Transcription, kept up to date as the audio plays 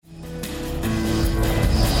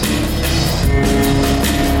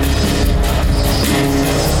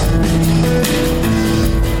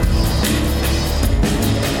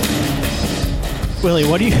Willie,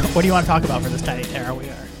 what do you want to talk about for this Tiny Terror?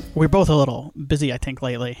 We're both a little busy, I think,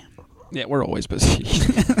 lately. Yeah, we're always busy.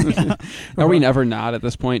 Are we never not at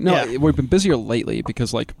this point? No, we've been busier lately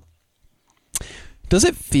because, like, does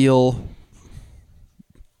it feel...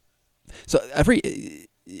 So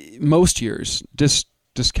most years,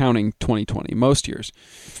 discounting 2020, most years,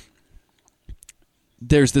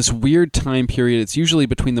 there's this weird time period. It's usually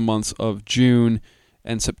between the months of June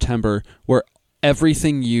and September where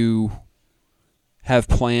everything you have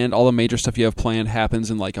planned, all the major stuff you have planned,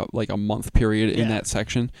 happens in like a month period in that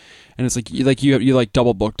section, and it's like you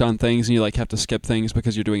double booked on things, and you like have to skip things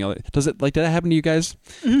because you're doing other. Did that happen to you guys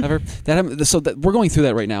ever? That happened. So we're going through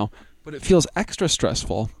that right now, but it feels extra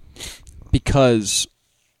stressful because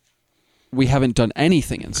we haven't done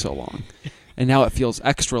anything in so long. And now it feels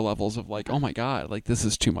extra levels of like, oh my God, like this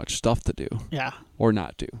is too much stuff to do. Yeah. Or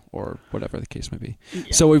not do, or whatever the case may be. Yeah.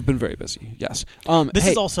 So we've been very busy, yes. This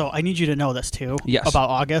is also, I need you to know this too, yes, about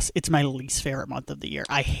August. It's my least favorite month of the year.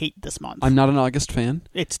 I hate this month. I'm not an August fan.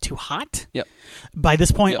 It's too hot. Yep. By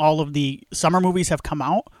this point, all of the summer movies have come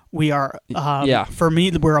out. We are, for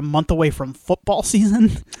me, we're a month away from football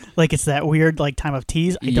season. Like it's that weird like time of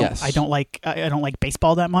tease. I don't like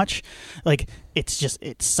baseball that much. Like it's just,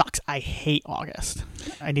 it sucks. I hate August.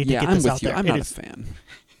 I need to get this out there. I'm not a fan.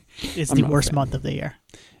 It's the worst month of the year.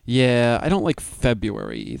 Yeah, I don't like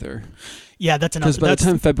February either. Yeah, that's another. Because by the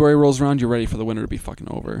time February rolls around, you're ready for the winter to be fucking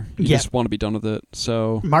over. You just want to be done with it.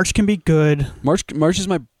 So March can be good. March is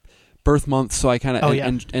my birth month, so I kind of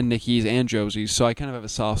and Nikki's and Josie's, so I kind of have a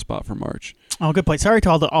soft spot for March. Oh, good point. Sorry to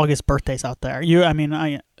all the August birthdays out there. My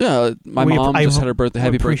mom just had her birthday.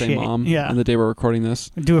 Happy birthday, Mom! Yeah, on the day we're recording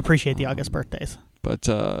this. I do appreciate the August birthdays. But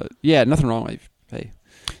nothing wrong. Hey.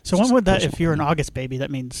 So when would that? If you're an August baby, that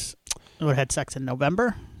means you would have had sex in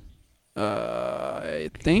November. I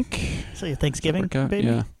think. So your Thanksgiving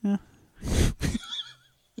baby. Yeah.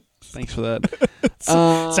 Thanks for that.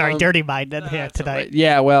 Sorry, dirty minded here tonight. Right.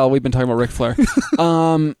 Yeah, well, we've been talking about Ric Flair.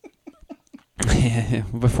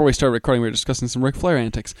 Before we started recording, we were discussing some Ric Flair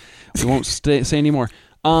antics. We won't say any more.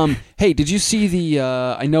 Hey, did you see the...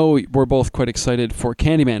 I know we're both quite excited for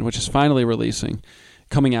Candyman, which is finally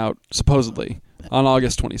coming out, supposedly, on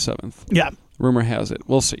August 27th. Yeah. Rumor has it.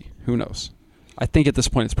 We'll see. Who knows? I think at this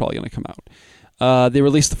point it's probably going to come out. They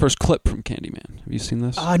released the first clip from Candyman. Have you seen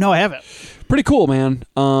this? No, I haven't. Pretty cool, man.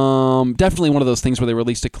 Definitely one of those things where they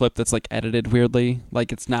released a clip that's like edited weirdly,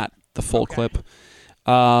 like it's not the full clip. Is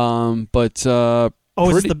it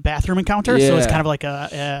the bathroom encounter? Yeah. So it's kind of like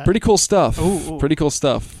a pretty cool stuff. Ooh. Pretty cool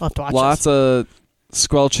stuff. I'll have to watch Lots of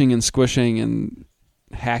squelching and squishing and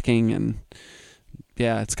hacking, and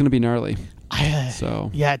it's going to be gnarly.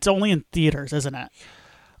 It's only in theaters, isn't it?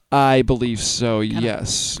 I believe so,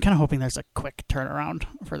 yes. I'm kind of hoping there's a quick turnaround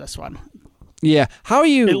for this one. Yeah. How are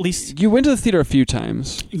you? At least you went to the theater a few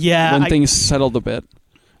times. Yeah. When things settled a bit,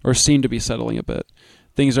 or seemed to be settling a bit.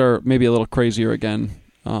 Things are maybe a little crazier again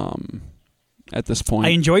at this point. I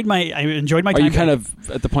enjoyed my time. Are you kind of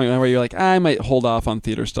at the point where you're like, I might hold off on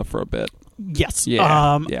theater stuff for a bit? Yes.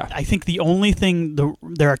 Yeah. I think the only thing,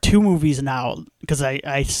 there are two movies now, because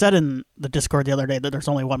I said in the Discord the other day that there's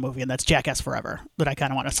only one movie, and that's Jackass Forever, that I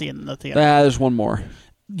kind of want to see in the theater. There's one more.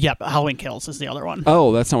 Yep, Halloween Kills is the other one.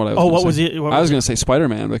 Oh, that's not what I was going to say. What was it? I was going to say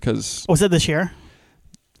Spider-Man because... Was it this year?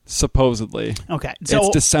 Supposedly. Okay. So, it's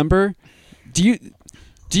December. Do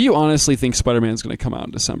you honestly think Spider-Man's going to come out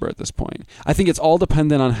in December at this point? I think it's all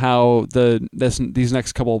dependent on how these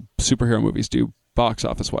next couple superhero movies do box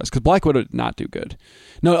office wise, because Black Widow did not do good.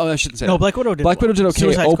 No, I shouldn't say. No, that. Black Widow did. Black Widow did okay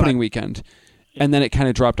Suicide opening Squad. weekend, and then it kind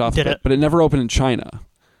of dropped off Did a bit. it? But it never opened in China.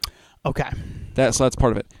 Okay. So that's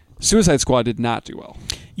part of it. Suicide Squad did not do well.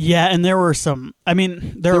 Yeah, and there were some. I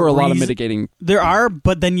mean, there were a lot of mitigating. There are,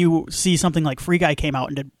 but then you see something like Free Guy came out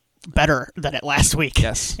and did better than it last week.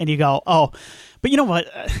 Yes. And you go, oh. But you know what?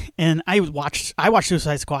 And I watched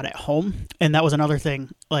Suicide Squad at home, and that was another thing.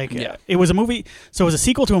 Like, it was a movie. So it was a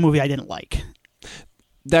sequel to a movie I didn't like.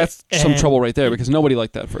 That's some trouble right there, because nobody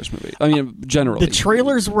liked that first movie. I mean, generally. The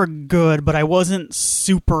trailers were good, but I wasn't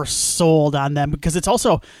super sold on them, because it's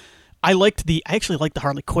also... I actually liked the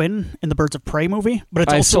Harley Quinn in the Birds of Prey movie,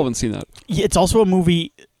 but I still haven't seen that. It's also a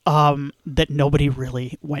movie that nobody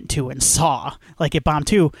really went to and saw. Like, it bombed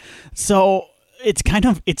too. So it's kind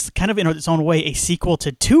of in its own way a sequel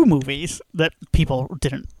to two movies that people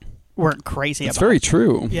weren't crazy about. It's very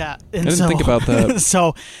true. Yeah, I didn't think about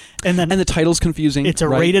that. And the title's confusing. It's a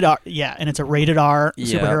rated R. Yeah, and it's a rated R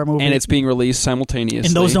superhero movie, and it's being released simultaneously.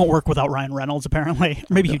 And those don't work without Ryan Reynolds, apparently.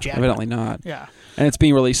 Maybe Hugh Jackman. Evidently not. Yeah. And it's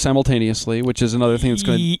being released simultaneously, which is another thing that's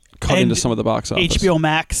going to cut into some of the box office. HBO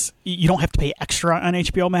Max, you don't have to pay extra on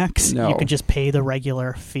HBO Max. No. You can just pay the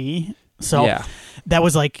regular fee. So that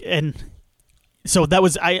was like, and so that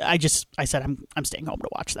was, I said, I'm staying home to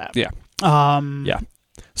watch that. Yeah.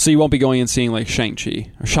 So you won't be going and seeing like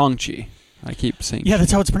Shang-Chi or Shang-Chi. I keep saying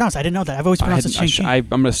that's how it's pronounced. I didn't know that. I've always pronounced it Shang-Chi. I'm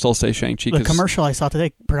going to still say Shang-Chi. The commercial I saw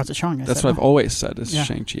today pronounced it Shang. That's what I've always said is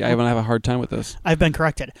Shang-Chi. I have a hard time with this. I've been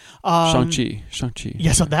corrected. Shang-Chi.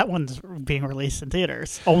 Yeah, so that one's being released in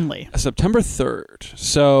theaters only. September 3rd.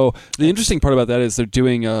 So the interesting part about that is they're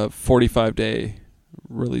doing a 45-day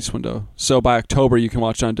release window. So by October you can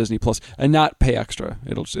watch it on Disney Plus and not pay extra.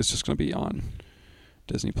 It's just going to be on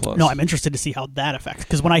Disney Plus. No, I'm interested to see how that affects.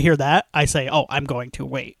 Because when I hear that, I say, oh, I'm going to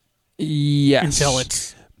wait. Yes. Until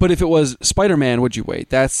it's... But if it was Spider-Man, would you wait?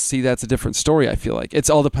 That's a different story, I feel like. It's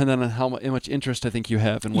all dependent on how much interest I think you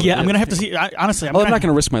have. In what I'm going to have to see... Honestly, I'm not going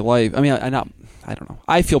to risk my life. I mean, I don't know.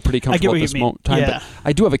 I feel pretty comfortable at this time, but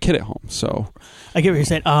I do have a kid at home, so... I get what you're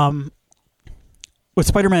saying. With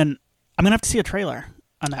Spider-Man, I'm going to have to see a trailer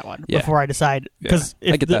on that one before I decide. Because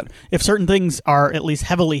if certain things are at least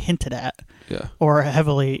heavily hinted at or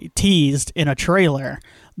heavily teased in a trailer...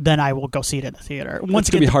 then I will go see it in the theater. Once again, it's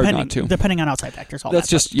going to be hard not to. Depending on outside factors. That's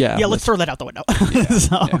just, let's throw that out the window.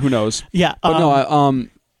 Who knows? Yeah. But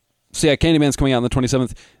Candyman's coming out on the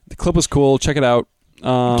 27th. The clip was cool. Check it out.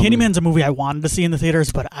 Candyman's a movie I wanted to see in the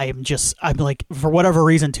theaters, but I'm like, for whatever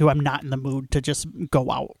reason, too, I'm not in the mood to just go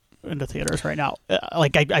out into theaters right now.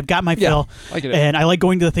 I've got my fill, and I like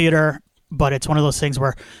going to the theater. But it's one of those things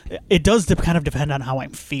where it does kind of depend on how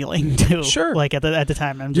I'm feeling too. Sure. Like at the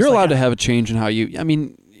time, I'm just you're allowed to have a change in how you. I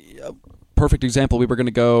mean, perfect example. Nikki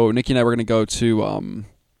and I were going to go to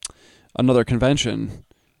another convention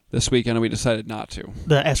this weekend, and we decided not to.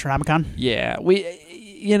 The Astronomicon. Yeah,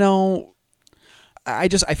 I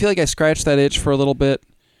feel like I scratched that itch for a little bit,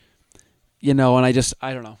 and I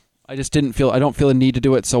don't know. I don't feel a need to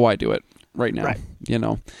do it, so why do it right now? Right.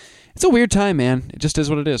 It's a weird time, man. It just is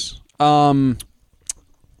what it is. What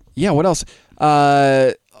else?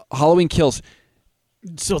 Halloween Kills.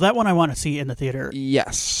 So that one I want to see in the theater.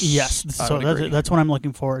 Yes. So that's what I'm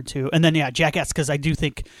looking forward to. And then Jackass, because I do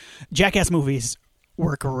think Jackass movies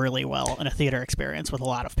work really well in a theater experience with a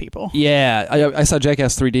lot of people. Yeah, I saw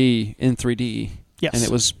Jackass 3D in 3D. Yes. And it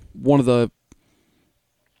was one of the,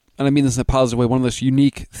 and I mean this in a positive way, one of the most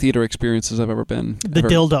unique theater experiences I've ever been.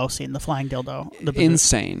 Dildo scene, the flying dildo.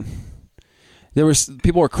 Insane.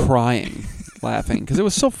 People were crying, laughing because it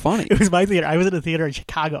was so funny. It was my theater. I was in a theater in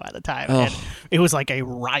Chicago at the time, and it was like a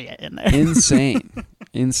riot in there.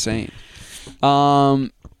 Insane. So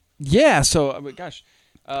gosh,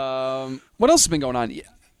 what else has been going on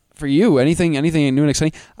for you? Anything new and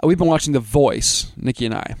exciting? We've been watching The Voice, Nikki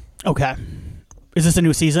and I. Okay, is this a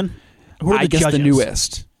new season? Who are the judges? The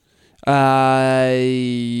newest.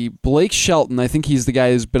 Blake Shelton. I think he's the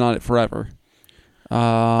guy who's been on it forever.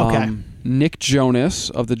 Okay. Nick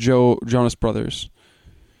Jonas of the Jonas Brothers.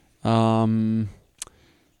 John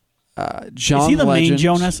Is he the main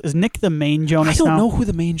Jonas? Is Nick the main Jonas now? I don't know who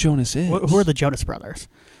the main Jonas is. Who are the Jonas Brothers?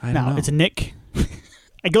 I don't know. It's Nick.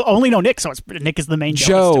 I only know Nick, so Nick is the main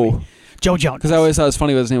Jonas to me. Joe Jonas. Because I always thought it was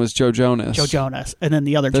funny his name was Joe Jonas. Joe Jonas. And then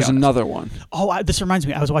the other There's Jonas. Another one. Oh, this reminds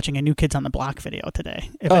me. I was watching a New Kids on the Block video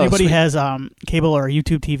today. If anybody has cable or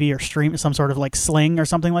YouTube TV or stream, some sort of like Sling or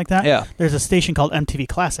something like that, there's a station called MTV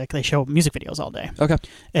Classic. They show music videos all day. Okay.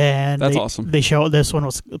 And that's awesome. They show, this one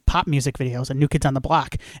was pop music videos and New Kids on the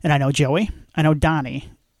Block. And I know Joey, I know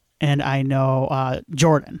Donnie, and I know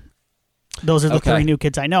Jordan. Those are the three new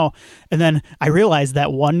kids I know. And then I realized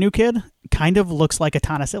that one new kid kind of looks like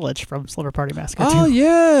Atanas Illich from Slumber Party Massacre. Oh,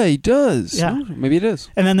 yeah, he does. Yeah. Oh, maybe it is.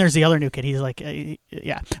 And then there's the other new kid. He's like,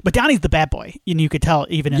 But Donnie's the bad boy. And you could tell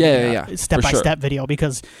even in the step-by-step video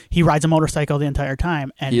because he rides a motorcycle the entire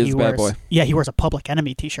time. And he is the bad boy. Yeah, he wears a Public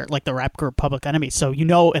Enemy t-shirt, like the rap group Public Enemy. So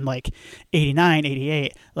in like 89,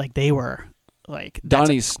 88, like they were like...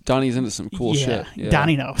 Donnie's into some cool shit. Yeah,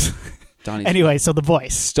 Donnie knows. Anyway, so The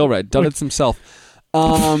Voice. Still right. Done it himself.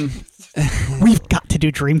 We've got to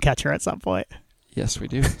do Dreamcatcher at some point. Yes, we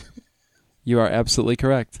do. You are absolutely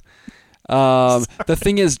correct. The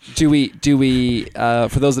thing is, do we? For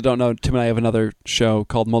those that don't know, Tim and I have another show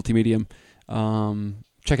called Multimedium.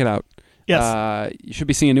 Check it out. Yes. You should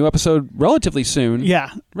be seeing a new episode relatively soon.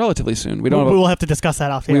 Yeah. Relatively soon. We will have to discuss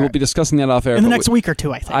that off air. We will be discussing that off air. In the next week or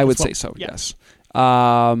two, I think. I would say so, yes.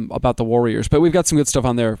 About the Warriors. But we've got some good stuff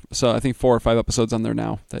on there. So I think 4 or 5 episodes on there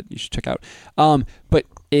now that you should check out. But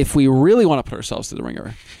if we really want to put ourselves through the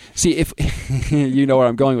ringer, see if you know where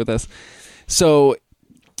I'm going with this. So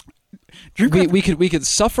we could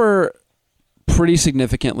suffer pretty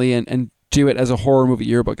significantly and do it as a horror movie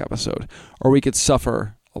yearbook episode, or we could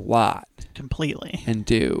suffer a lot. Completely. And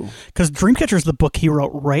do. Because Dreamcatcher is the book he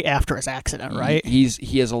wrote right after his accident, right?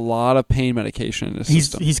 He has a lot of pain medication in his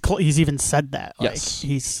system. He's even said that. Yes.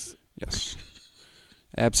 Yes.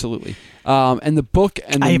 Absolutely. And the book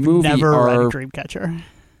and the movie I've never are... read Dreamcatcher.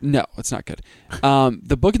 No, it's not good.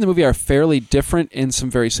 The book and the movie are fairly different in some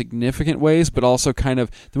very significant ways, but also kind of...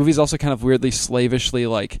 The movie is also kind of weirdly slavishly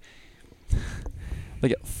like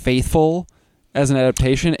faithful as an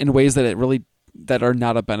adaptation in ways that are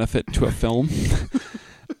not a benefit to a film.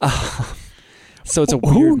 So it's a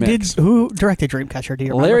weird mix. Who directed Dreamcatcher? Do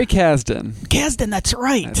you remember? Larry Kasdan. Kasdan, that's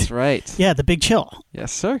right. That's right. Yeah, The Big Chill.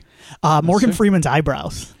 Yes, sir. Morgan Freeman's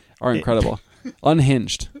eyebrows are incredible.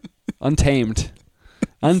 Unhinged. Untamed.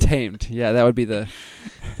 Yeah, that would be the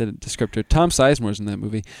descriptor. Tom Sizemore's in that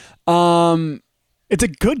movie. It's a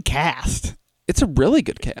good cast. It's a really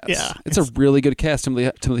good cast. Yeah. It's a really good cast.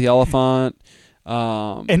 Timothy Olyphant.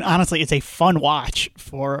 And honestly, it's a fun watch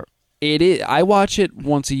for... It is. I watch it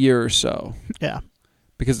once a year or so. Yeah.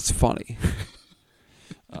 Because it's funny.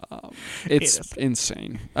 It's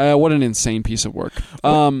insane. What an insane piece of work.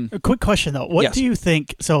 A quick question, though. What do you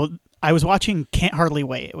think... So I was watching Can't Hardly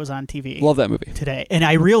Wait. It was on TV. Love that movie. Today. And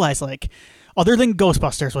I realized, other than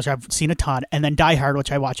Ghostbusters, which I've seen a ton, and then Die Hard,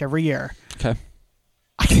 which I watch every year. Okay.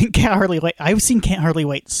 I think Can't Hardly Wait. I've seen Can't Hardly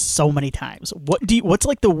Wait so many times. What's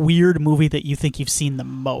the weird movie that you think you've seen the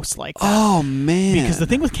most like that? Oh man! Because the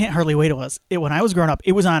thing with Can't Hardly Wait was when I was growing up,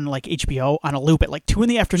 it was on HBO on a loop at 2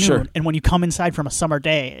 PM. Sure. And when you come inside from a summer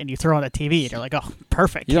day and you throw on a TV, and you're like, oh,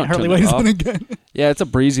 perfect. You Can't Hardly Wait is on again. Yeah, it's a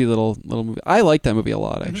breezy little movie. I like that movie a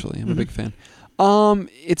lot. Actually, I'm a big fan.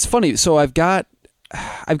 It's funny. So I've got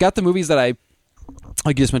the movies that like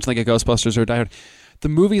you just mentioned, like a Ghostbusters or Die Hard. The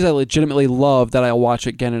movies I legitimately love that I'll watch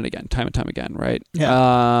again and again, time and time again, right?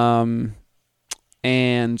 Yeah.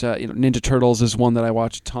 And Ninja Turtles is one that I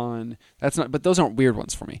watch a ton. But those aren't weird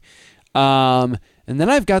ones for me. And then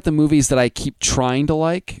I've got the movies that I keep trying to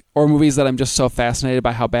like, or movies that I'm just so fascinated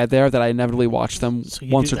by how bad they are that I inevitably watch them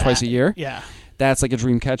once or twice a year. Yeah. That's like a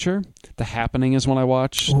Dreamcatcher. The Happening is one I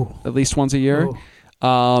watch at least once a year. Ooh.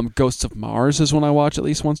 Ghosts of Mars is one I watch at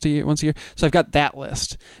least once a year. So I've got that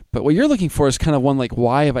list. But what you're looking for is kind of one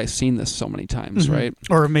why have I seen this so many times, right?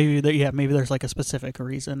 Or maybe there's a specific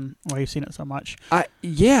reason why you've seen it so much.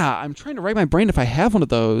 I'm trying to rack my brain if I have one of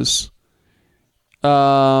those.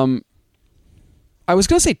 I was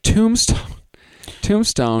gonna say Tombstone.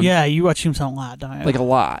 Yeah, you watch Tombstone a lot, don't you? A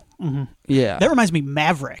lot. Mm-hmm. Yeah. That reminds me,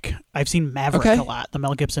 Maverick. I've seen Maverick a lot. The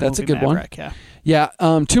Mel Gibson That's movie, a good Maverick, one. Yeah.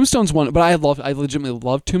 Tombstone's one, but I legitimately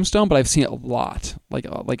love Tombstone, but I've seen it a lot,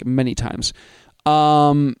 like many times.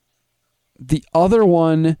 The other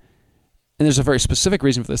one, and there's a very specific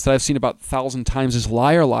reason for this that I've seen about 1,000 times, is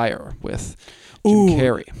Liar Liar with Jim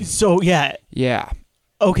Carrey. So yeah. Yeah.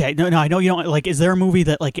 Okay, no, I know you don't is there a movie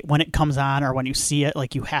that when it comes on or when you see it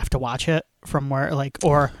you have to watch it from where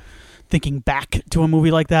or thinking back to a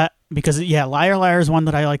movie like that? Because Liar Liar is one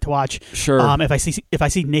that I like to watch. Sure. If I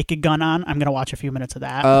see Naked Gun on, I'm gonna watch a few minutes of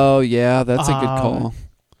that. Oh yeah, that's a good call.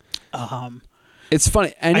 It's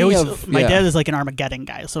funny. My dad is an Armageddon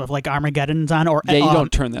guy, so if Armageddon's on, or you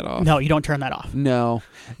don't turn that off. No, you don't turn that off. No,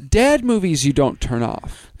 dad movies you don't turn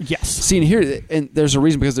off. Yes. See, and here, and there's a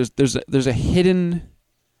reason, because there's a hidden,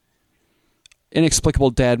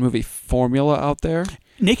 inexplicable dad movie formula out there.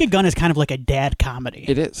 Naked Gun is kind of like a dad comedy.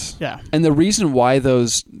 It is. Yeah. And the reason why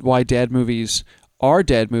dad movies are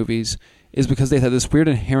dad movies is because they have this weird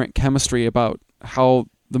inherent chemistry about how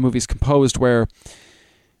the movie's composed, where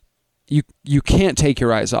you can't take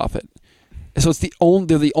your eyes off it. So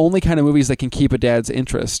they're the only kind of movies that can keep a dad's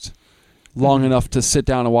interest long enough to sit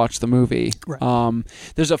down and watch the movie. Right.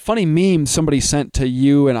 There's a funny meme somebody sent to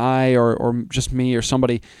you and I, or just me or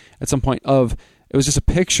somebody at some point, it was just a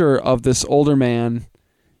picture of this older man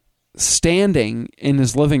standing in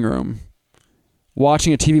his living room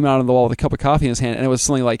watching a TV mounted on the wall with a cup of coffee in his hand, and it was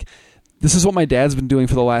something like, this is what my dad's been doing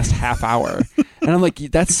for the last half hour. And I'm like,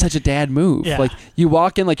 that's such a dad move. Yeah. You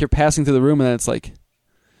walk in you're passing through the room, and then it's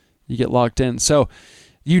you get locked in. So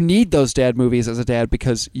you need those dad movies as a dad,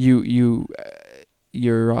 because you're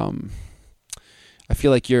I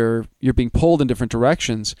feel like you're being pulled in different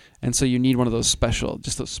directions, and so you need one of those special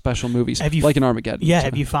movies, like an Armageddon. Yeah,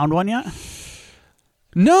 have you found one yet?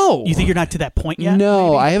 No. You think you're not to that point yet? No,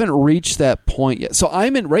 maybe? I haven't reached that point yet. So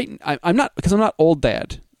I'm not, because I'm not old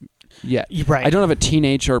dad yet. Right. I don't have a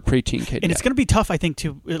teenage or a preteen kid and yet. It's going to be tough, I think,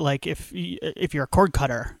 to if you're a cord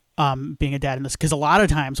cutter, being a dad in this, because a lot of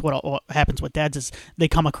times what happens with dads is they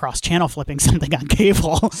come across channel flipping something on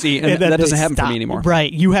cable. See, and that doesn't happen for me anymore.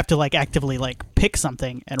 Right. You have to actively pick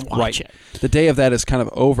something and watch it. The day of that is kind of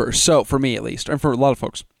over. So for me, at least, and for a lot of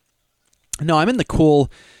folks. No, I'm in the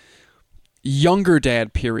cool younger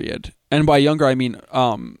dad period. And by younger, I mean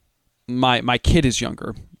my kid is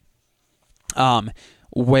younger.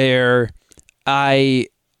 Where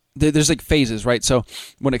there's like phases, right? So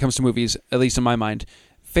when it comes to movies, at least in my mind,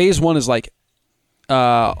 phase 1 is like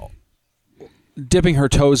dipping her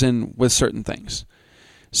toes in with certain things.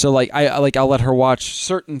 So I'll let her watch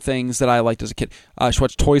certain things that I liked as a kid. She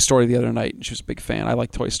watched Toy Story the other night, and she was a big fan. I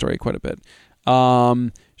like Toy Story quite a bit.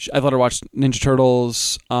 I've let her watch Ninja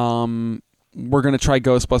Turtles. We're going to try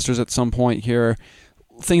Ghostbusters at some point here.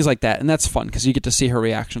 Things like that. And that's fun because you get to see her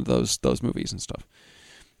reaction to those movies and stuff.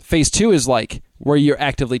 Phase 2 is like where you're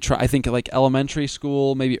actively I think like elementary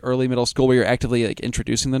school, maybe early middle school, where you're actively like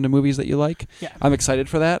introducing them to movies that you like. Yeah. I'm excited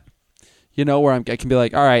for that. Where I can be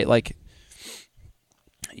like, all right, like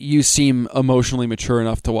you seem emotionally mature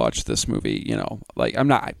enough to watch this movie. Like I'm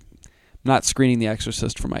not screening The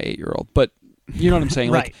Exorcist for my 8-year-old, but you know what I'm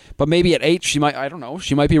saying? Right. Like, but maybe at 8 she might, I don't know,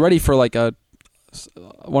 she might be ready for like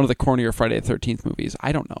one of the cornier Friday the 13th movies.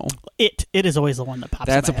 I don't know. It is always the one that pops.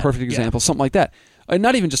 That's a perfect example. Something like that.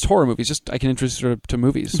 Not even just horror movies. Just I can introduce her to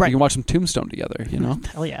movies. Right. We can watch some Tombstone together.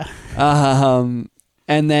 Hell yeah.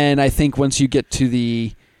 And then I think once you get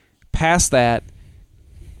to past that,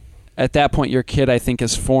 at that point your kid I think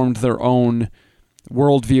has formed their own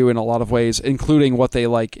worldview in a lot of ways, including what they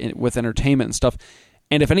like with entertainment and stuff.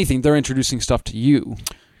 And if anything, they're introducing stuff to you.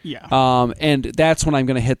 Yeah. And that's when I'm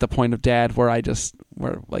going to hit the point of dad where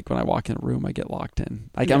like when I walk in a room, I get locked in.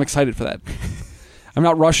 I'm excited for that. I'm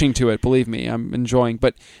not rushing to it, believe me. I'm enjoying,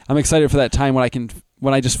 but I'm excited for that time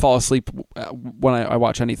when I just fall asleep when I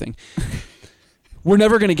watch anything. We're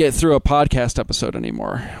never going to get through a podcast episode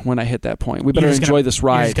anymore when I hit that point. We better enjoy this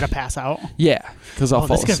ride. You're just going to pass out? Yeah, because I'll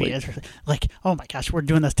fall asleep. This is going to be interesting. Like, oh my gosh, we're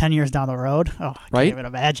doing this 10 years down the road? Oh, I can't even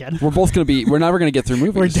imagine. We're never going to get through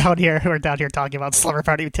movies. We're down here talking about Slumber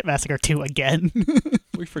Party Massacre 2 again.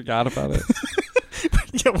 We forgot about it.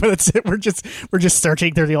 Yeah, but that's it. We're just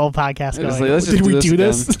searching through the old podcast going, did we do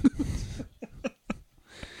this?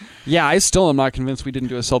 Yeah, I still am not convinced we didn't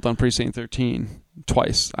do Assault on Precinct 13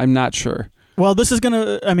 twice. I'm not sure. Well, this is going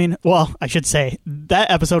to, I should say,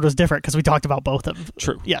 that episode was different because we talked about both of them.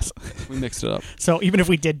 True. Yes. We mixed it up. So even if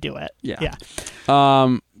we did do it. Yeah.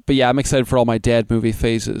 But yeah, I'm excited for all my dad movie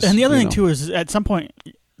phases. And the other thing, too, is at some point,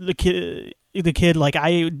 the kid, like,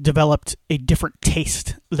 I developed a different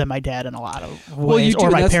taste than my dad in a lot of ways,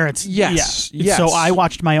 or my parents. Yes. Yeah. So I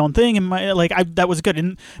watched my own thing, and that was good.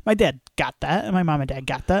 And my dad got that, and my mom and dad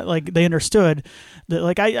got that. Like, they understood that,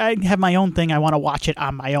 like, I have my own thing. I want to watch it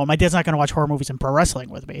on my own. My dad's not going to watch horror movies and pro wrestling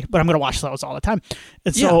with me, but I'm going to watch those all the time.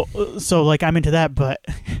 And so like, I'm into that, but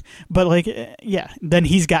like, yeah, then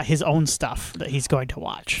he's got his own stuff that he's going to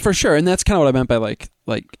watch. For sure. And that's kind of what I meant by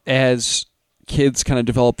like as kids kind of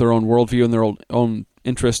develop their own worldview and their own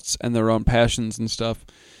interests and their own passions and stuff.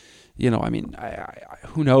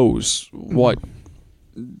 Who knows what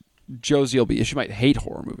Josie will be? She might hate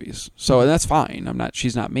horror movies, so that's fine.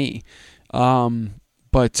 She's not me.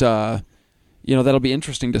 But that'll be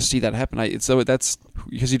interesting to see that happen. So that's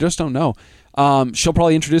because you just don't know. She'll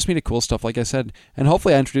probably introduce me to cool stuff, like I said, and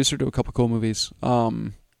hopefully I introduce her to a couple cool movies.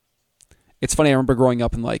 It's funny. I remember growing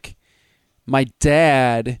up and like my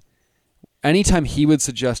dad. Anytime he would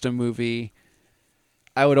suggest a movie,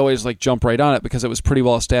 I would always like jump right on it because it was pretty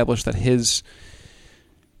well established that his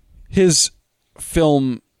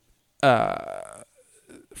film, for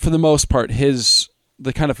the most part, the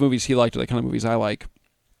kind of movies he liked are the kind of movies I like.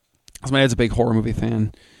 Because my dad's a big horror movie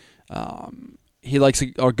fan. He likes a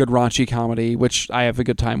good raunchy comedy, which I have a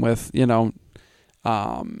good time with. We've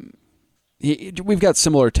got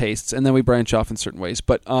similar tastes, and then we branch off in certain ways.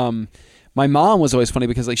 But my mom was always funny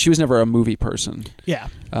because like she was never a movie person. Yeah.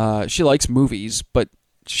 She likes movies, but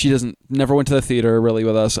she never went to the theater really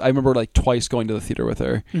with us. I remember like twice going to the theater with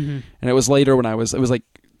her. Mm-hmm. And it was later when it was like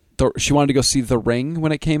she wanted to go see The Ring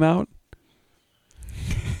when it came out.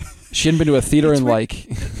 She hadn't been to a theater in like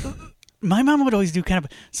my mom would always do kind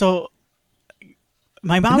of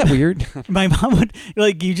my mom. Isn't that weird? My mom would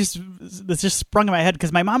this just sprung in my head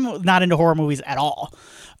because my mom was not into horror movies at all.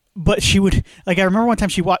 But she would, like, I remember one time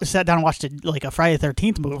she sat down and watched a Friday the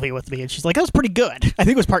 13th movie with me, and she's like, that was pretty good. I think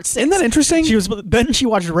it was part 6. Isn't that interesting? Then she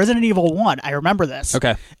watched Resident Evil 1. I remember this.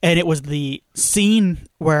 Okay. And it was the scene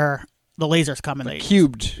where the lasers come and they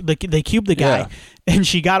cubed the guy. Yeah. And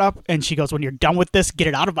she got up and she goes, when you're done with this, get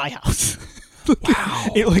it out of my house. Wow.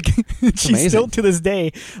 She's still to this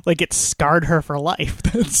day, like, it scarred her for life.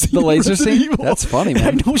 The laser scene? That's funny, man.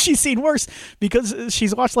 I know she's seen worse because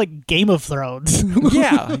she's watched like Game of Thrones.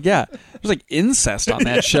 Yeah. There's like incest on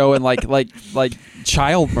that show and like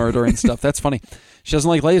child murder and stuff. That's funny. She doesn't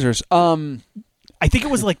like lasers. I think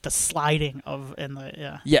it was like the sliding of and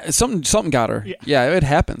the something got her. Yeah, it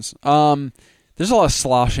happens. There's a lot of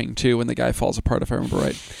sloshing too when the guy falls apart, if I remember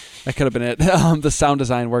right. That could have been it. The sound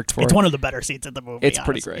design worked for it. It's one of the better scenes in the movie. It's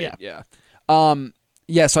pretty great. Yeah.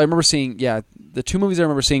 So I remember seeing the two movies I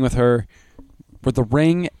remember seeing with her were The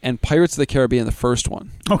Ring and Pirates of the Caribbean, the first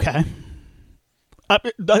one. Okay.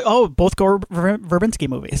 Both Gore Verbinski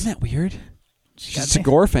movies. Isn't that weird? She's a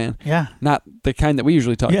Gore fan. Yeah. Not the kind that we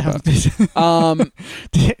usually talk about.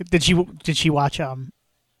 Did she watch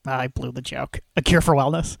I blew the joke. A Cure for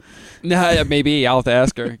Wellness? Nah, maybe. I'll have to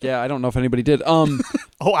ask her. Yeah, I don't know if anybody did.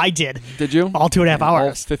 I did. Did you? All 2.5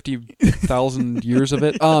 hours. All 50,000 years of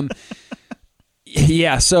it.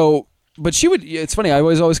 So, but she would, it's funny, I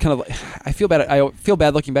was always kind of like, I feel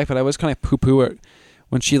bad looking back, but I was kind of poo-poo it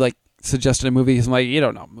when she like suggested a movie. I'm like, you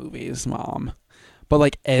don't know movies, Mom. But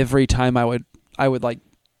like every time I would like,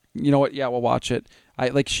 you know what? Yeah, we'll watch it.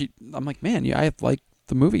 I'm like, man, yeah, I like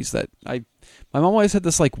the movies that my mom always had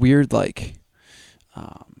this like weird, like,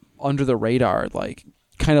 under the radar, like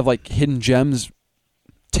kind of like hidden gems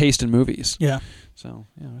taste in movies. Yeah. So,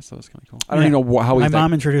 yeah, I thought it was kind of cool. I don't even know how my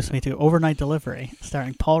mom introduced me to Overnight Delivery,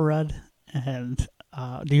 starring Paul Rudd and,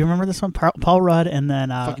 do you remember this one? Paul Rudd and then...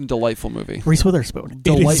 fucking delightful movie. Reese Witherspoon.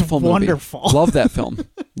 Delightful movie. Wonderful. Love that film.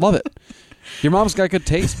 Love it. Your mom's got good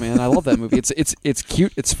taste, man. I love that movie. It's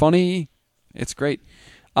cute. It's funny. It's great.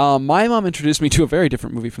 My mom introduced me to a very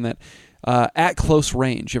different movie from that. At Close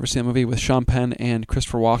Range. You ever seen that movie with Sean Penn and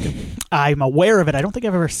Christopher Walken? I'm aware of it. I don't think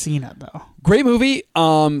I've ever seen it, though. Great movie.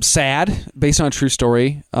 Sad. Based on a true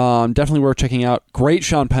story. Definitely worth checking out. Great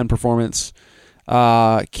Sean Penn performance.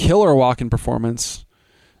 Killer Walken performance.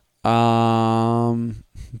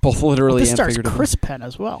 Both literally and figuratively. This stars Chris Penn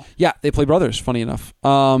as well. Yeah, they play brothers, funny enough.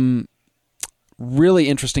 Really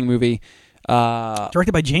interesting movie.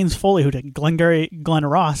 Directed by James Foley, who did Glenn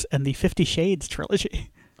Ross and the 50 Shades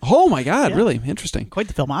trilogy. Oh my God! Yeah. Really interesting. Quite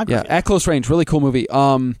the filmography. Yeah, At Close Range, really cool movie.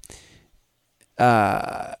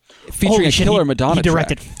 Featuring a killer Madonna. He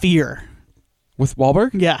directed track. Fear With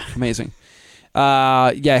Wahlberg. Yeah, amazing.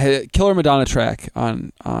 Killer Madonna track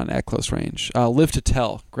on At Close Range. Live to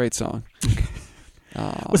Tell, great song.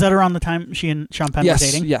 Was that around the time she and Sean Penn were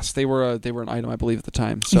dating? Yes, they were an item, I believe, at the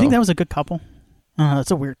time. So. You think that was a good couple? That's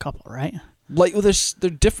a weird couple, right? Like, well, they're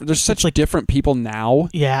different. There's such like different people now.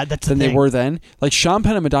 Yeah, that's than they were then. Like Sean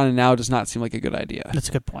Penn and Madonna now does not seem like a good idea. That's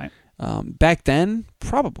a good point. Back then,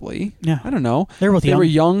 probably. Yeah, I don't know. They were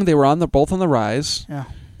young. They were both on the rise.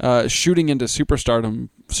 Yeah. Shooting into superstardom.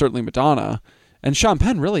 Certainly Madonna, and Sean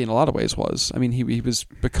Penn really in a lot of ways was. I mean, he was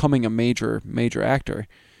becoming a major actor.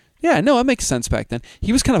 Yeah, no, it makes sense back then.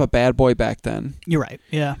 He was kind of a bad boy back then. You're right.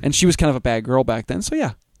 Yeah. And she was kind of a bad girl back then. So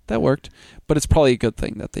yeah, that worked. But it's probably a good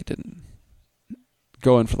thing that they didn't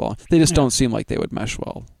go in for the long. They just don't seem like they would mesh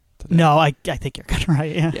well today. No, I think you're kind of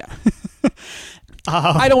right. Yeah. Yeah.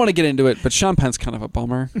 I don't want to get into it, but Sean Penn's kind of a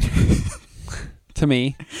bummer to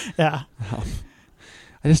me. Yeah.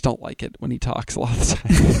 I just don't like it when he talks a lot of the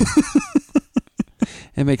time.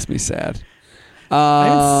 It makes me sad. I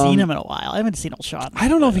haven't seen him in a while. I haven't seen old Sean. I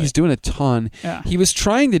don't know if he's doing a ton. Yeah. He was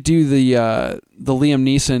trying to do the Liam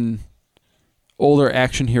Neeson older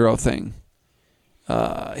action hero thing.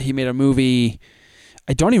 He made a movie.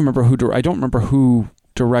 I don't remember who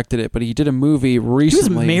directed it, but he did a movie recently.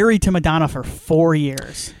 He was married to Madonna for 4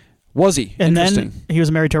 years. Was he? And then he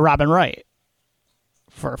was married to Robin Wright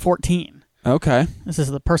for 14. Okay. This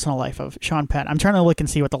is the personal life of Sean Penn. I'm trying to look and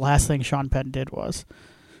see what the last thing Sean Penn did was.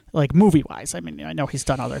 Like, movie-wise. I mean, I know he's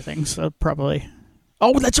done other things, so probably...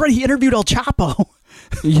 Oh, that's right. He interviewed El Chapo.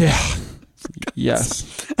 Yeah.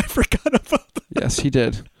 Yes. I forgot about that. Yes, he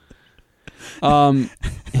did.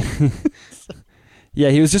 Yeah,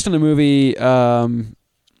 he was just in a movie a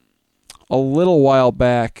little while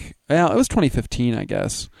back. Well, it was 2015, I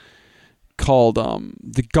guess, called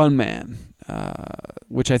The Gunman,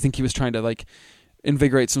 which I think he was trying to, like,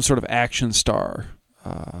 invigorate some sort of action star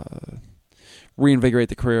reinvigorate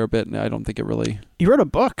the career a bit, and I don't think it really... He wrote a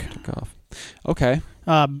book. Took off. Okay.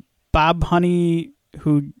 Bob Honey,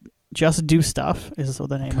 Who Just Do Stuff, is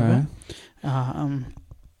the name of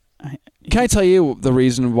it. Can I tell you the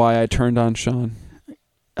reason why I turned on Sean?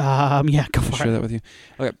 Yeah, go for it. I'll share that with you.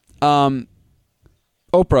 Okay.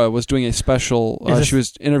 Oprah was doing a special... she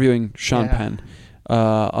was interviewing Sean Penn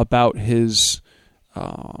about his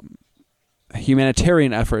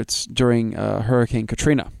humanitarian efforts during Hurricane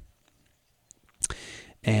Katrina.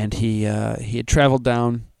 And he had traveled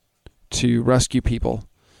down to rescue people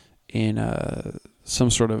in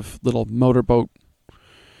some sort of little motorboat.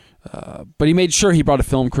 But he made sure he brought a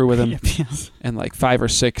film crew with him and like 5 or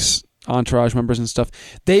 6 entourage members and stuff.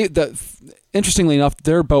 Interestingly enough,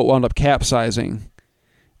 their boat wound up capsizing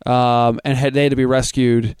and they had to be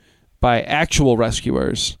rescued by actual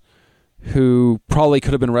rescuers who probably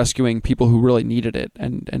could have been rescuing people who really needed it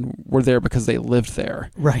and were there because they lived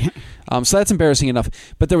there. Right. So that's embarrassing enough.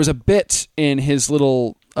 But there was a bit in his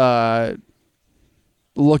little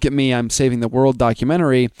Look at Me, I'm Saving the World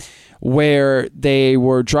documentary where they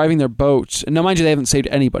were driving their boat. And now, mind you, they haven't saved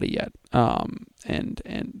anybody yet.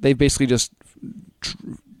 And they basically just,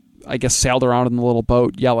 I guess, sailed around in the little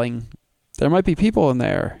boat yelling, there might be people in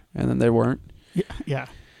there. And then there weren't. Yeah.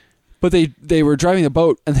 But they were driving the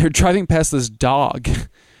boat, and they're driving past this dog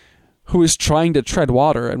who was trying to tread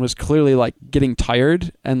water and was clearly, like, getting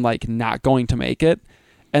tired and, like, not going to make it.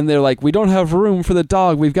 And they're like, we don't have room for the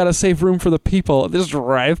dog. We've got to save room for the people. They just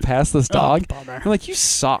drive past this dog. I'm like, you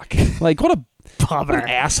suck. Like, what an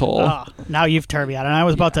asshole. Oh, now you've turned me on. And I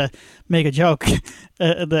was about to make a joke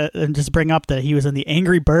and just bring up that he was in the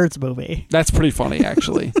Angry Birds movie. That's pretty funny,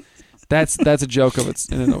 actually. That's a joke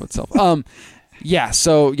in and of itself. Yeah,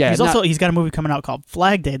 so yeah. He's got a movie coming out called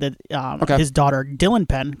Flag Day that his daughter Dylan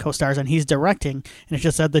Penn co-stars, and he's directing. And it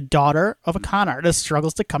just said the daughter of a con artist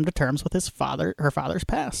struggles to come to terms with her father's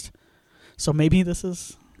past. So maybe this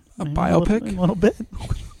is a biopic, a little bit.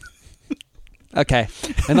 Okay,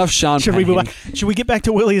 enough Sean. Should we move on? Should we get back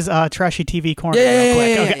to Willie's trashy TV corner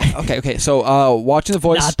real quick? Okay. So watching The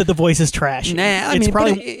Voice. Not that The Voice is trashy. Nah,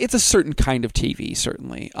 it's a certain kind of TV.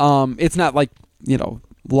 Certainly, it's not like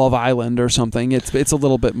Love Island or something. It's a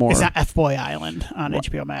little bit more. It's not F-Boy Island on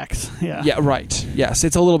HBO Max. Yeah. Yeah. Right. Yes,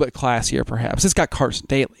 it's a little bit classier, perhaps. It's got Carson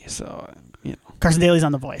Daly, so Carson Daly's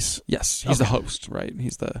on The Voice. Yes, he's the host, right?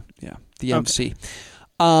 He's the MC.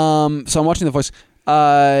 So I'm watching The Voice.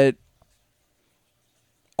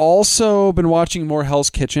 Also been watching more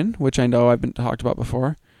Hell's Kitchen, which I know I've been talked about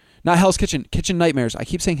before. Not Hell's Kitchen, Kitchen Nightmares. I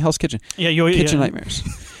keep saying Hell's Kitchen. Kitchen Nightmares.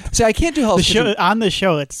 See, I can't do Hell's Kitchen. On the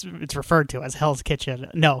show, it's referred to as Hell's Kitchen.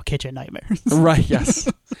 No, Kitchen Nightmares. Right,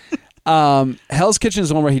 yes. Hell's Kitchen is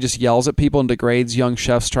the one where he just yells at people and degrades young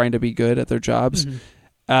chefs trying to be good at their jobs. Mm-hmm.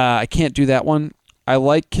 I can't do that one. I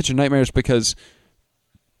like Kitchen Nightmares because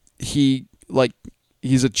he's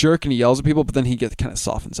a jerk and he yells at people, but then he kind of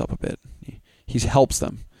softens up a bit. He helps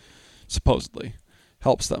them, supposedly.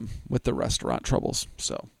 Helps them with the restaurant troubles.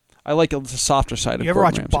 So I like the softer side of it. You ever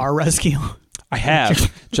watch Bar Rescue? I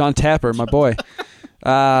have. John Tapper, my boy.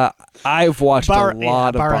 I've watched a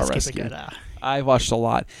lot of Bar Rescue. I've watched a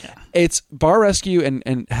lot. Yeah. It's Bar Rescue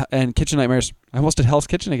and Kitchen Nightmares. I almost did Hell's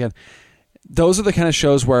Kitchen again. Those are the kind of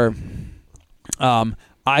shows where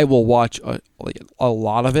I will watch a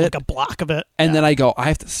lot of it. Like a block of it. And then I go, I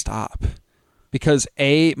have to stop. Because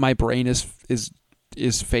A, my brain is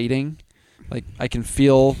fading. Like, I can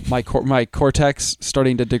feel my cortex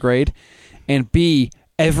starting to degrade. And B,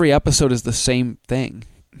 every episode is the same thing.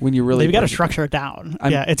 When you really, they've got to structure it down.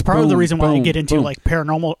 It's part of the reason why I get into like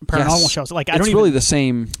paranormal shows. Like, it's really the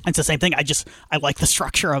same. It's the same thing. I like the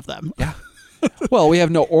structure of them. Yeah. Well, we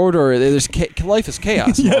have no order. Life is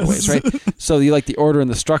chaos in a lot of ways, right? So you like the order and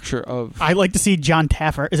the structure of. I like to see John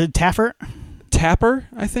Taffer. Is it Taffer? Tapper,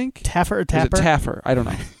 I think. Taffer or Is Tapper? it Taffer? I don't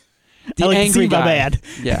know. The I like angry to see guy. my bad.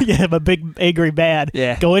 Yeah. A big angry bad.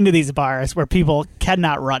 Yeah. Go into these bars where people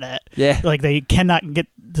cannot run it. Yeah. Like they cannot get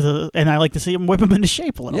and I like to see him whip them into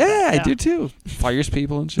shape a little bit. Yeah, I do too. Fires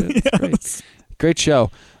people and shit. Yes. Great show.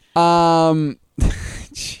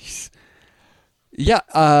 Jeez.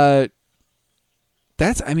 Yeah.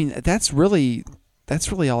 That's really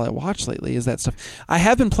all I watch lately is that stuff. I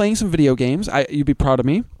have been playing some video games. You'd be proud of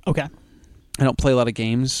me. Okay. I don't play a lot of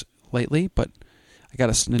games lately, but I got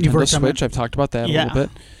a Nintendo Switch. I've talked about that a little bit.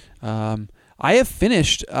 I have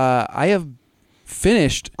finished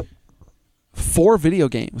 4 video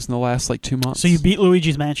games in the last 2 months. So you beat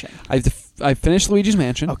Luigi's Mansion. I finished Luigi's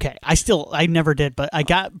Mansion. Okay. I never did, but I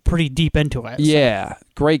got pretty deep into it. Yeah,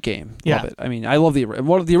 great game. Love it. I mean, I love the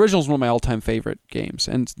original is one of my all-time favorite games.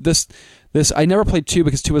 And this I never played 2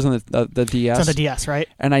 because 2 was on the DS. It's on the DS, right?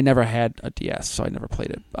 And I never had a DS, so I never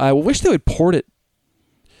played it. I wish they would port it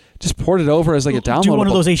over as a downloadable. Do one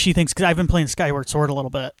of those HD things because I've been playing Skyward Sword a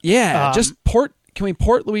little bit. Yeah, can we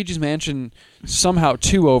port Luigi's Mansion somehow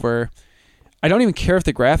 2 over? I don't even care if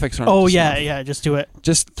the graphics aren't. Oh yeah, just do it.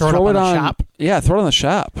 Just throw it on the shop. Yeah, throw it on the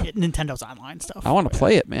shop. Nintendo's online stuff. I want to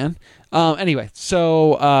play it, man. Anyway,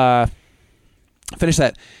 so finish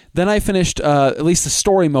that. Then I finished at least the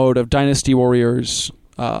story mode of Dynasty Warriors,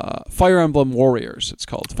 Fire Emblem Warriors. It's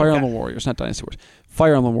called Fire Emblem Warriors, not Dynasty Warriors.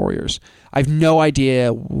 Fire Emblem Warriors. I have no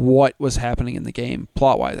idea what was happening in the game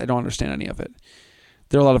plot-wise. I don't understand any of it.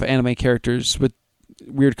 There are a lot of anime characters with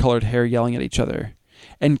weird colored hair yelling at each other.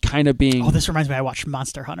 and kind of being... Oh, this reminds me, I watched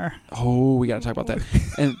Monster Hunter. Oh, we got to talk about that.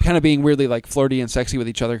 And kind of being weirdly like flirty and sexy with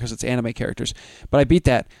each other because it's anime characters. But I beat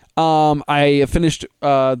that. I finished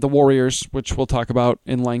The Warriors, which we'll talk about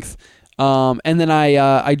in length. And then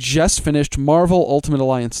I just finished Marvel Ultimate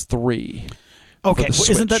Alliance 3. Okay,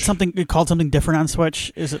 isn't that something called something different on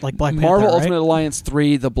Switch? Is it like Black Panther? Marvel Ultimate Alliance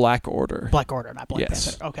 3: The Black Order. Black Order, not Black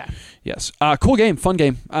Panther. Okay. Yes. Cool game, fun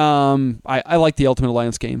game. I like the Ultimate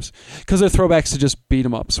Alliance games because they're throwbacks to just beat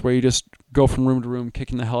 'em ups, where you just go from room to room,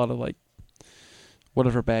 kicking the hell out of like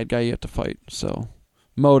whatever bad guy you have to fight. So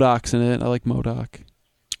MODOK's in it. I like MODOK.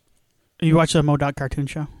 You watch the MODOK cartoon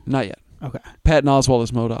show? Not yet. Okay. Patton Oswalt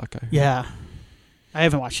is MODOK. Yeah. I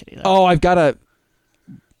haven't watched it either. Oh, I've got to...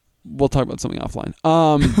 We'll talk about something offline.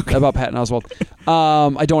 About Patton Oswalt.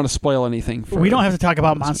 I don't want to spoil anything. We don't have to talk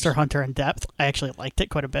about Monster Hunter in depth. I actually liked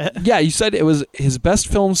it quite a bit. Yeah, you said it was his best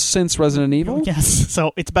film since Resident Evil? Yes,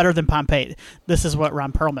 so it's better than Pompeii. This is what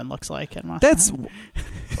Ron Perlman looks like in Monster Hunter.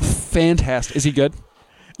 Fantastic. Is he good?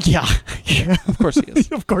 Yeah. Of course he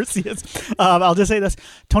is. Of course he is. I'll just say this.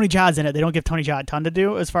 Tony Jaa's in it. They don't give Tony Jaa a ton to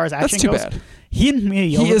do as far as action goes. That's too bad. He and Milla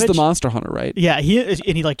Jovovich... He is the monster hunter, right? Yeah,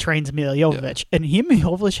 he like trains Milla Jovovich. Yeah. And he and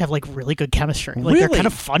Milla Jovovich have like really good chemistry. Like really? They're kind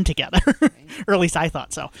of fun together. Or at least I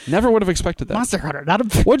thought so. Never would have expected that. Monster Hunter. Not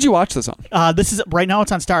What'd you watch this on? This is right now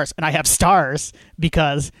it's on Stars. And I have Stars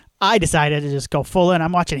because I decided to just go full in.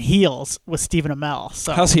 I'm watching Heels with Stephen Amell.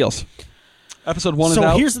 So. How's Heels? Episode 1 is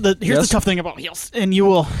out. So here's the tough thing about Heels, and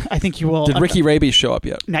I think you will. Did Ricky Rabies show up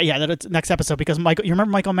yet? Not yet. That's next episode because you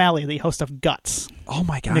remember Michael Malley, the host of Guts? Oh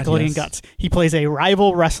my God, Nickelodeon yes. Guts. He plays a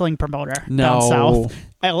rival wrestling promoter down south,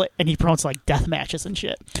 and he promotes like death matches and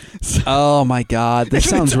shit. So, oh my God, this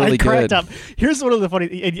sounds really good. Up. Here's one of the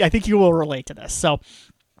funny. I think you will relate to this. So.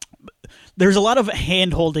 There's a lot of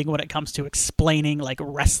hand-holding when it comes to explaining like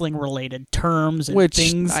wrestling-related terms and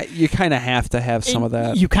things. You kind of have to have some of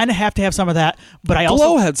that. You kind of have to have some of that, but I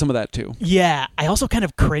Glow had some of that too. Yeah, I also kind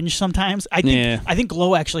of cringe sometimes. I think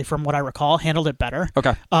Glow actually, from what I recall, handled it better.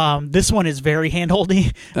 Okay. This one is very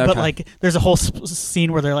hand-holdy, but like there's a whole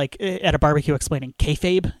scene where they're like at a barbecue explaining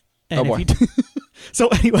kayfabe. And boy. So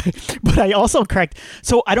anyway, but I also correct.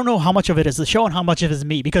 So I don't know how much of it is the show and how much of it is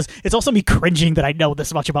me, because it's also me cringing that I know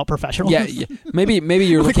this much about professionals. Yeah. Maybe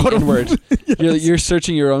you're looking inward. Yes. You're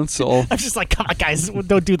searching your own soul. I'm just like, come on, guys,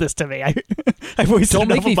 don't do this to me. I've wasted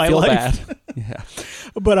enough of my feel life. Bad. Yeah.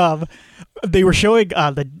 But they were showing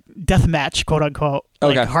the death match, quote unquote,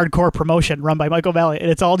 like hardcore promotion run by Michael Malley, and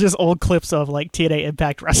it's all just old clips of like TNA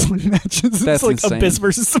Impact Wrestling matches. That's it's like insane. Abyss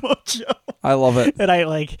versus Samoa Joe. I love it. And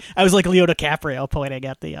I was like Leo DiCaprio pointing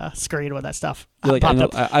at the screen when that stuff popped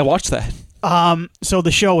up. I watched that. So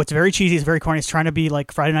the show, it's very cheesy, it's very corny. It's trying to be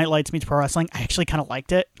like Friday Night Lights meets pro wrestling. I actually kind of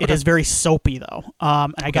liked it. It is very soapy though.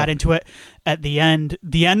 And I got into it at the end.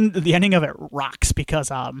 The ending of it rocks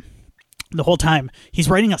because the whole time he's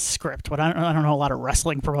writing a script. But I don't know a lot of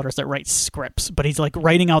wrestling promoters that write scripts, but he's like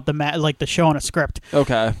writing out the show on a script.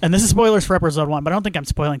 Okay. And this is spoilers for episode 1, but I don't think I'm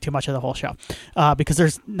spoiling too much of the whole show because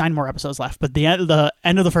there's 9 more episodes left. But the end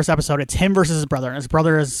of the first episode, it's him versus his brother, and his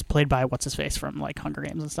brother is played by what's his face from like Hunger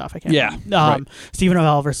Games and stuff. I can't. Yeah. Right. Stephen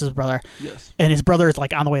Amell versus his brother. Yes. And his brother is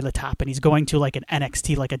like on the way to the top, and he's going to like an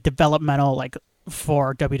NXT, like a developmental like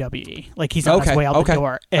for WWE. Like he's on his way out the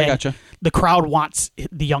door. And I gotcha. The crowd wants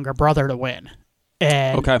the younger brother to win.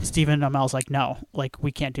 And Stephen Amell's like, no, like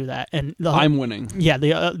we can't do that. And I'm winning. Yeah,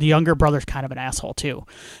 the younger brother's kind of an asshole too.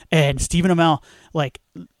 And Stephen Amell, like,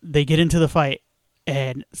 they get into the fight,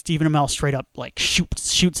 and Stephen Amell straight up like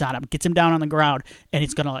shoots on him, gets him down on the ground, and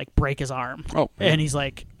he's gonna like break his arm. Oh, man. And he's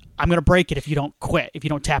like, I'm going to break it if you don't quit, if you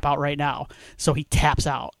don't tap out right now. So he taps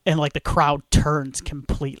out, and like the crowd turns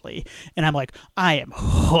completely. And I'm like, I am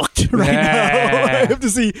hooked right now.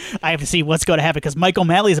 I have to see what's going to happen, because Michael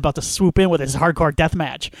Malley is about to swoop in with his hardcore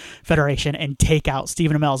deathmatch federation and take out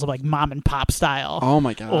Stephen Amell's like mom and pop style. Oh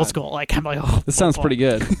my God. Old school. Like, I'm like, oh, this sounds pretty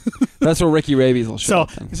good. That's where Ricky Rabies will show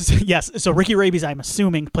up. Yes. So Ricky Rabies, I'm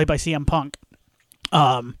assuming, played by CM Punk,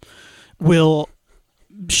 will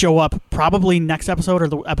show up probably next episode or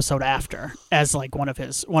the episode after as like one of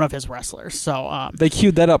his wrestlers. So they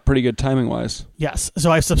queued that up pretty good timing wise. Yes.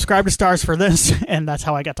 So I've subscribed to Stars for this, and that's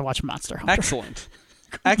how I got to watch Monster Hunter. Excellent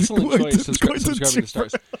choice. Subscribing to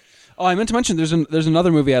Stars. Oh, I meant to mention there's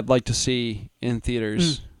another movie I'd like to see in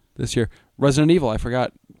theaters this year. Resident Evil, I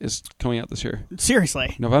forgot, is coming out this year.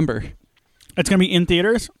 Seriously? November. It's gonna be in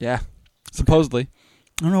theaters? Yeah. Supposedly.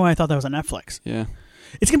 I don't know why I thought that was on Netflix. Yeah.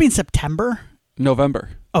 It's gonna be in September? November.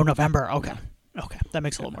 Oh, November. Okay. Okay. That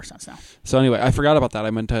makes a little more sense now. So anyway, I forgot about that. I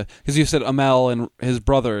meant to, because you said Amell and his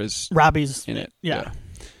brother is Robbie's in it. Yeah.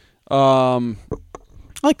 I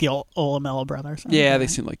like the old Amell brothers. Yeah, they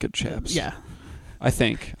seem like good chaps. Yeah. I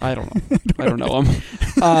think. I don't know. I don't know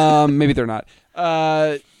them. Maybe they're not.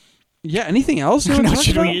 Yeah, anything else?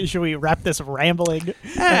 Should we wrap this rambling?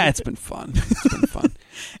 It's been fun.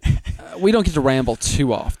 We don't get to ramble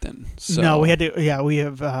too often. So. No, we had to. Yeah, we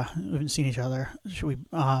haven't seen each other. Should we?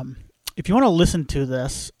 If you want to listen to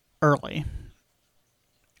this early,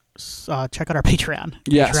 check out our Patreon.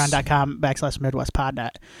 Yes. Patreon.com/MidwestPodNet.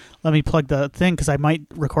 Let me plug the thing because I might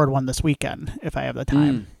record one this weekend if I have the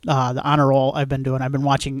time. The honor roll I've been doing. I've been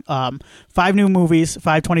watching 5 new movies,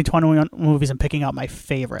 5 2021 movies, and picking out my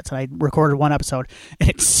favorites. And I recorded one episode, and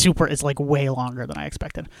it's like way longer than I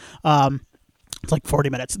expected. It's like 40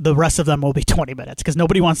 minutes. The rest of them will be 20 minutes because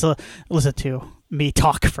nobody wants to listen to me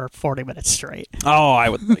talk for 40 minutes straight. Oh, I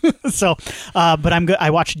would. So, but I'm good. I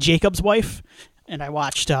watched Jacob's Wife, and I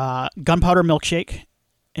watched Gunpowder Milkshake,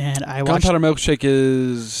 and I watched Gunpowder Milkshake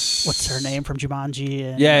is what's her name from Jumanji?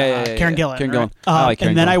 And, Karen Gillan. Karen Gillan.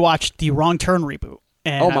 And then I watched the Wrong Turn reboot.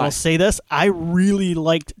 And I will say this: I really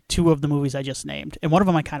liked 2 of the movies I just named, and one of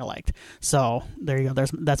them I kind of liked. So there you go.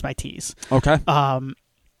 That's my tease. Okay.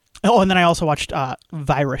 And then I also watched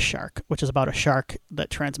Virus Shark, which is about a shark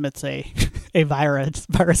that transmits a virus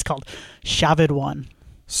called Shavid-1.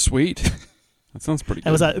 Sweet. That sounds pretty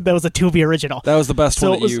good. That was a Tubi original. That was the best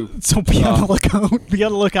one that you... So be on the lookout. Be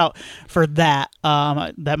on the lookout for that.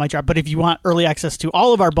 That might drop. But if you want early access to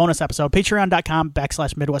all of our bonus episodes,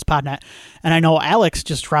 patreon.com/MidwestPodNet. And I know Alex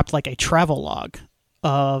just dropped like a travel log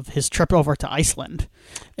of his trip over to Iceland.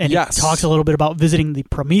 And he talks a little bit about visiting the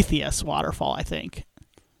Prometheus waterfall, I think.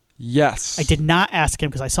 Yes. I did not ask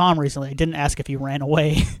him because I saw him recently. I didn't ask if he ran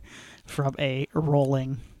away from a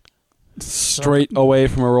rolling... Straight away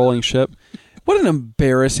from a rolling ship. What an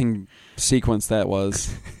embarrassing sequence that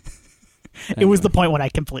was. It was the point when I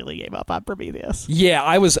completely gave up on Prometheus. Yeah,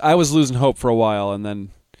 I was losing hope for a while, and then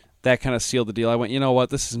that kind of sealed the deal. I went, you know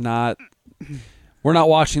what, this is not... We're not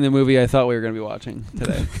watching the movie I thought we were going to be watching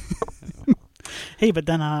today. Hey, but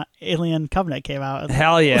then Alien Covenant came out.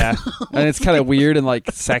 Hell yeah. And it's kind of weird and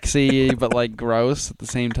like sexy, but like gross at the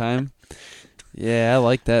same time. Yeah, I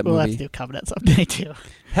like that movie. We'll have to do Covenant someday too.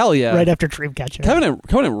 Hell yeah. Right after Dreamcatcher.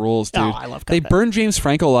 Covenant rules, dude. Oh, I love Covenant. They burned James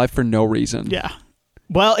Franco alive for no reason. Yeah.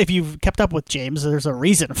 Well, if you've kept up with James, there's a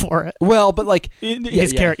reason for it. Well, but like...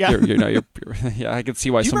 his character, yeah. Yeah, I can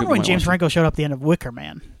see why some people... Do you remember when James Franco showed up at the end of Wicker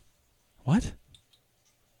Man? What?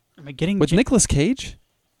 Am I getting... With Nicolas Cage?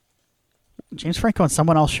 James Franco and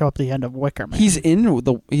someone else show up at the end of Wicker Man. He's in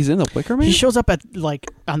the Wicker Man? He shows up at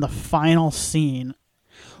on the final scene.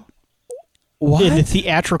 What? In the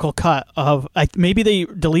theatrical cut of maybe they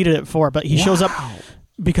deleted it but he shows up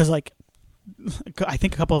because I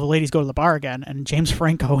think a couple of the ladies go to the bar again, and James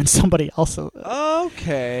Franco and somebody else.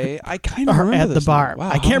 Okay, I kind of remember at this the bar.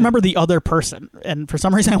 Wow, I can't remember the other person, and for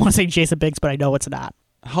some reason I want to say Jason Biggs, but I know it's not.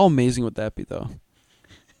 How amazing would that be, though?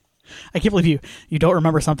 I can't believe you don't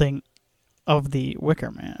remember something of the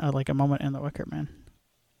Wicker Man, like a moment in the Wicker Man.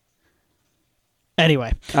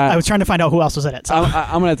 Anyway, I was trying to find out who else was in it. So. I'm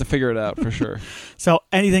going to have to figure it out for sure. So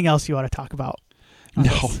anything else you want to talk about?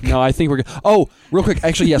 No, I think we're good. Oh, real quick.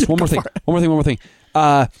 Actually, yes, one more thing. One more thing.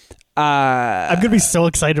 I'm going to be so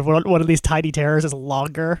excited when one of these Tiny Terrors is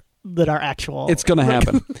longer than our actual... It's going to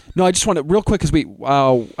happen. No, I just want to, real quick, because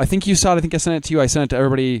I think you saw it. I think I sent it to you. I sent it to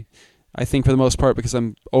everybody, I think, for the most part, because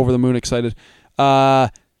I'm over the moon excited.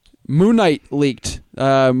 Moon Knight leaked.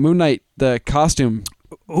 Moon Knight, the costume.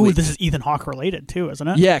 Ooh, this is Ethan Hawke related too, isn't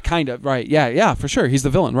it? Yeah, kind of. Right. Yeah, for sure. He's the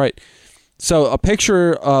villain, right? So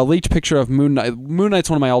a leaked picture of Moon Knight. Moon Knight's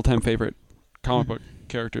one of my all-time favorite comic book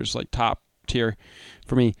characters, like top tier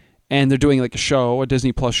for me. And they're doing like a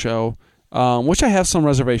Disney Plus show, which I have some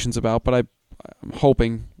reservations about, but I'm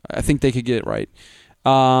hoping. I think they could get it right.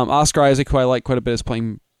 Oscar Isaac, who I like quite a bit, is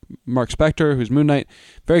playing Mark Spector, who's Moon Knight.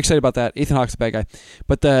 Very excited about that. Ethan Hawke's the bad guy.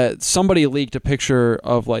 But somebody leaked a picture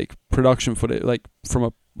of like production footage, like from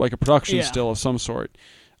a production still of some sort,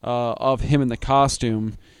 of him in the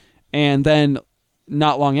costume. And then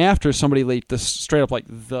not long after, somebody leaked this straight up like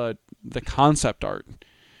the concept art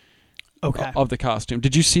of the costume.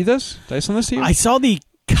 Did you see this? Did I send this to you? I saw the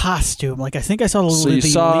costume. I think I saw the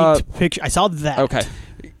leaked picture. I saw that. Okay.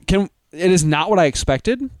 It is not what I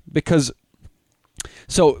expected because...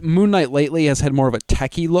 So Moon Knight lately has had more of a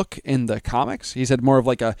techie look in the comics. He's had more of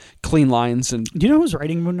like a clean lines and... Do you know who's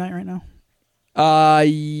writing Moon Knight right now?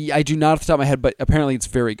 I do not off the top of my head, but apparently it's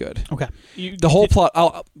very good. Okay. The whole plot...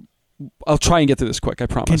 I'll try and get through this quick, I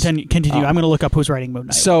promise. Continue. I'm going to look up who's writing Moon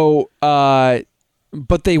Knight. So,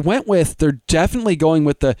 but they went with... They're definitely going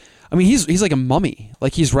with the... I mean, he's like a mummy.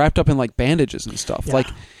 Like, he's wrapped up in like bandages and stuff. Yeah. Like,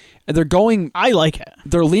 they're going... I like it.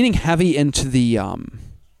 They're leaning heavy into the...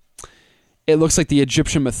 it looks like the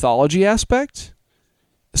Egyptian mythology aspect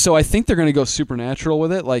So I think they're going to go supernatural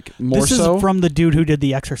with it, like more so. This is from the dude who did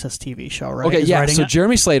the Exorcist TV show, right? Okay, yeah. So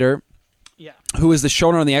Jeremy Slater, who is the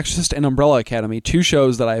showrunner on The Exorcist and Umbrella Academy, 2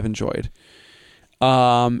 shows that I have enjoyed,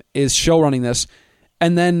 is showrunning this.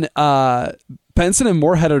 And then Benson and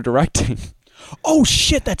Moorhead are directing. Oh,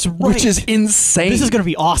 shit, that's right. Which is insane. This is going to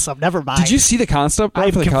be awesome. Never mind. Did you see the concept for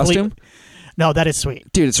the costume? No, that is sweet.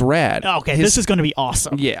 Dude, it's rad. Okay, this is going to be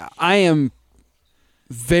awesome. Yeah, I am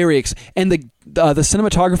very excited. And the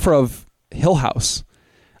cinematographer of Hill House,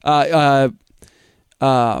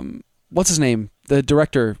 what's his name? The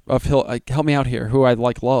director of Hill, help me out here, who I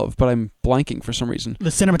love, but I'm blanking for some reason. The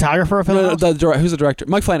cinematographer of Hill House? Who's the director?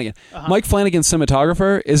 Mike Flanagan. Mike Flanagan's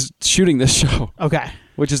cinematographer is shooting this show. Okay.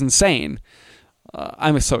 Which is insane.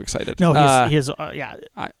 I'm so excited. No, yeah.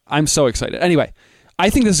 I'm so excited. Anyway, I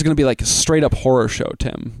think this is going to be like a straight up horror show,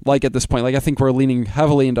 Tim. Like at this point, I think we're leaning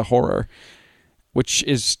heavily into horror, which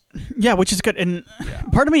is good. And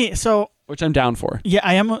part of me, which I'm down for. Yeah,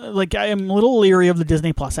 I am a little leery of the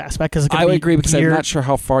Disney Plus aspect because I would agree because I'm not sure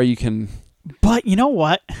how far you can. But you know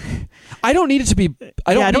what? I don't need it to be.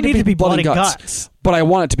 I don't need it to be blood and guts. But I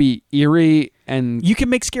want it to be eerie, and you can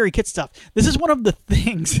make scary kid stuff. This is one of the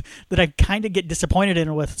things that I kind of get disappointed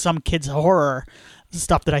in with some kids horror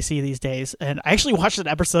stuff that I see these days. And I actually watched an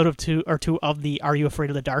episode of two of the Are You Afraid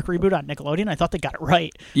of the Dark reboot on Nickelodeon. I thought they got it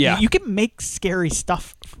right. Yeah, you can make scary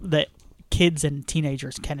stuff that kids and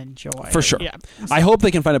teenagers can enjoy. For sure. Yeah. I hope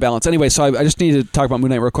they can find a balance. Anyway, so I just need to talk about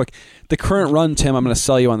Moon Knight real quick. The current run, Tim, I'm going to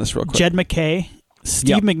sell you on this real quick. Jed MacKay.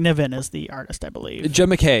 Steve McNiven is the artist, I believe. Jed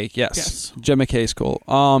MacKay, yes. Jed MacKay's cool.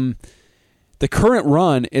 The current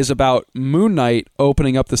run is about Moon Knight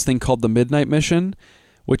opening up this thing called the Midnight Mission,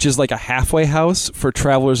 which is like a halfway house for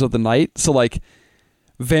travelers of the night. So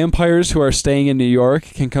vampires who are staying in New York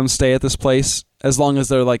can come stay at this place as long as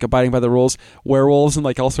they're abiding by the rules. Werewolves and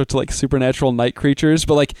all sorts of supernatural night creatures.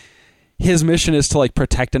 But his mission is to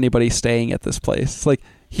protect anybody staying at this place.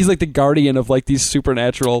 He's the guardian of these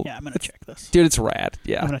supernatural. Yeah, I'm gonna check this, dude. It's rad.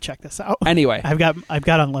 Yeah, I'm gonna check this out. Anyway, I've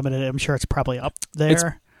got Unlimited. I'm sure it's probably up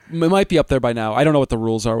there. It might be up there by now. I don't know what the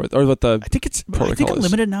rules are or what the. I think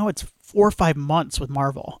Unlimited now. It's 4 or 5 months with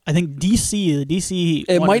Marvel. I think the DC.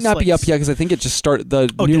 It might not be up yet because I think it just started. The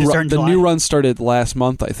new run started last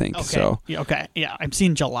month. I think. Okay. So. Okay. Yeah, I'm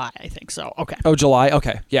seeing July. I think so. Okay. Oh, July.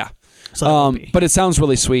 Okay. Yeah. So but it sounds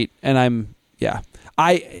really sweet, and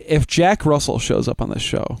if Jack Russell shows up on this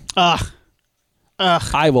show,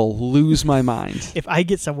 I will lose my mind. If I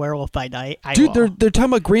get some Werewolf by Night, they're talking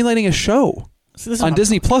about greenlighting a show on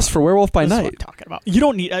Disney Plus for Werewolf by Night. What I'm talking about. You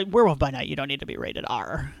don't need Werewolf by Night. You don't need to be rated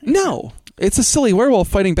R. No, it's a silly werewolf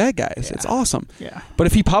fighting bad guys. Yeah. It's awesome. Yeah. But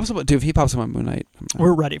if he pops up on Moon Knight,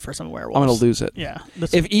 we're ready for some werewolves. I'm going to lose it. Yeah.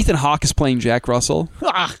 If Ethan Hawke is playing Jack Russell,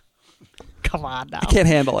 come on now. I can't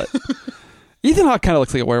handle it. Ethan Hawke kind of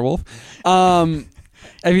looks like a werewolf.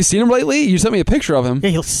 Have you seen him lately? You sent me a picture of him.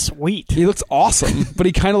 Yeah, he looks sweet. He looks awesome, but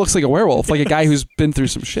he kind of looks like a werewolf, like a guy who's been through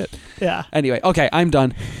some shit. Yeah. Anyway, okay, I'm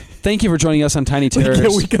done. Thank you for joining us on Tiny Terrors.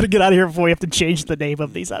 We got to get out of here before we have to change the name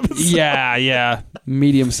of these episodes. Yeah.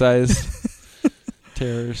 Medium-sized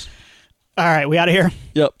terrors. All right, we out of here?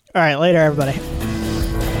 Yep. All right, later, everybody.